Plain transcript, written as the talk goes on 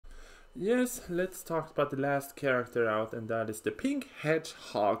Yes, let's talk about the last character out, and that is the pink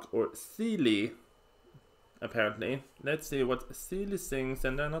hedgehog, or Siili, apparently. Let's see what Siili sings,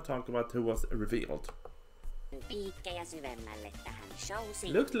 and then I'll talk about who was revealed.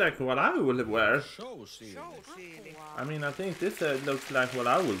 Looks like what I would wear. I mean, I think this looks like what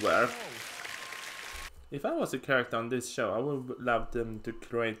I would wear. If I was a character on this show, I would love them to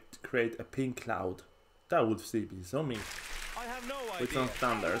create a pink cloud. That would be so mean. I have no idea. With some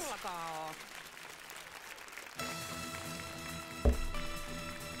standards.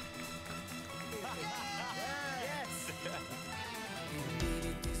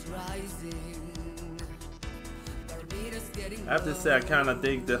 I have to say, I kinda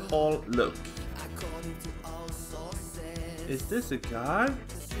dig the whole look. Is this a guy?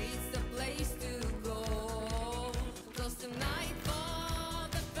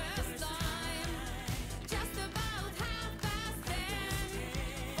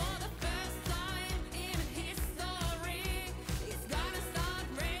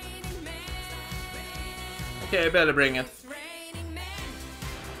 Okay, I better bring it.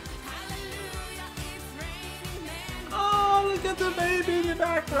 Oh, look at the baby in the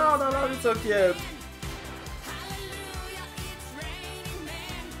background. I love it, so cute.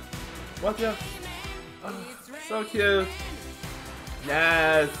 What the? Oh, so cute.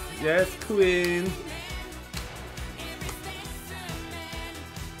 Yes, yes, queen.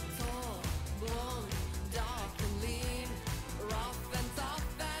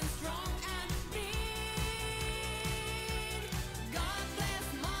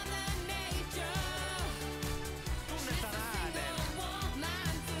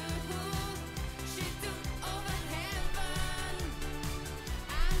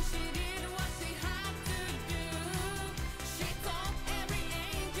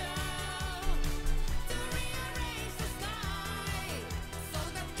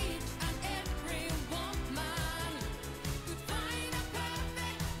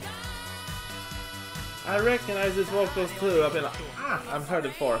 I recognize this vocals too. I've been like, I've heard it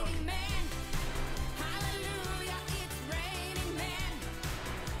before.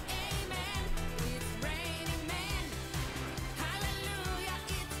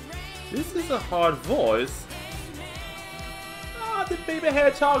 This is a hard voice. Oh, the baby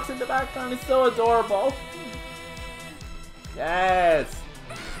hedgehogs in the background is so adorable. Yes.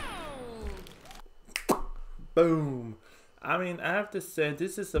 Boom. I mean, I have to say,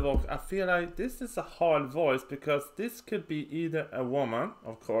 this is a vocal. I feel like this is a hard voice because this could be either a woman,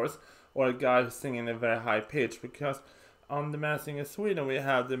 of course, or a guy who's singing a very high pitch. Because on The Masked Singer Sweden, we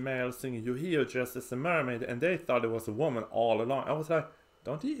have the male singer Yohio dressed as a mermaid, and they thought it was a woman all along. I was like,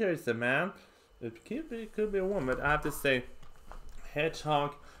 don't you hear it's a man? It could be a woman. But I have to say,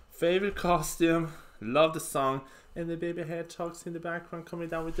 Hedgehog, favorite costume, love the song, and the baby hedgehogs in the background coming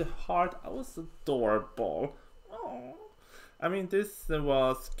down with the heart. I was adorable. Aww. I mean, this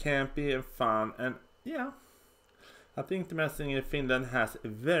was campy and fun, and yeah, I think The Masked Singer Finland has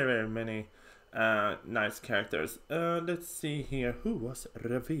very many nice characters. Let's see here, who was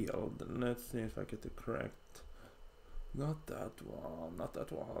revealed? Let's see if I get it correct. Not that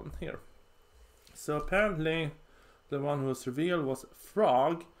one, here. So apparently, the one who was revealed was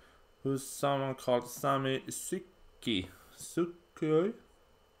Frog, who's someone called Sami Suki.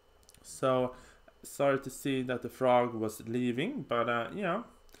 So, sorry to see that the frog was leaving, but yeah,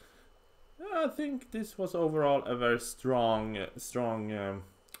 I think this was overall a very strong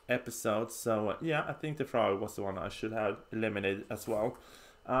episode. So yeah, I think the frog was the one I should have eliminated as well.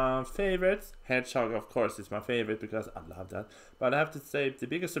 Favorites, Hedgehog of course is my favorite because I love that. But I have to say, the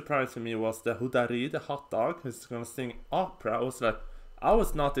biggest surprise for me was the Hudari, the hot dog, who's gonna sing opera. I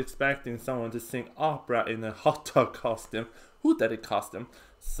was not expecting someone to sing opera in a hot dog costume, Hudari costume.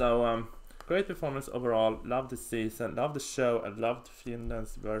 So great performance overall, love the season, love the show, and loved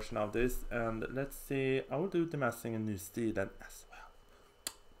Finland's version of this. And let's see, I will do The Masked Singer New Zealand as well.